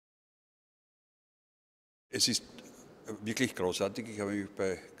Es ist wirklich großartig. Ich habe mich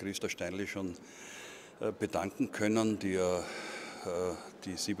bei Christa Steinle schon bedanken können, die ja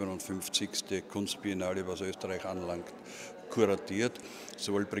die 57. Kunstbiennale, was Österreich anlangt, kuratiert.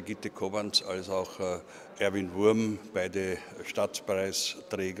 Sowohl Brigitte Kobanz als auch Erwin Wurm, beide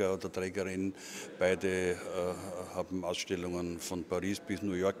Staatspreisträger oder Trägerinnen, beide haben Ausstellungen von Paris bis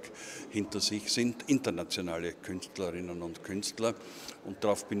New York hinter sich, sind internationale Künstlerinnen und Künstler und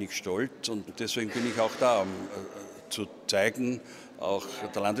darauf bin ich stolz und deswegen bin ich auch da, um zu zeigen, auch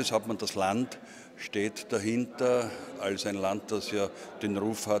der Landeshauptmann, das Land steht dahinter als ein Land, das ja den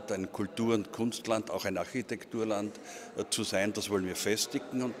Ruf hat, ein Kultur- und Kunstland, auch ein Architekturland zu sein. Das wollen wir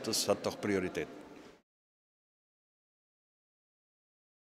festigen und das hat auch Priorität.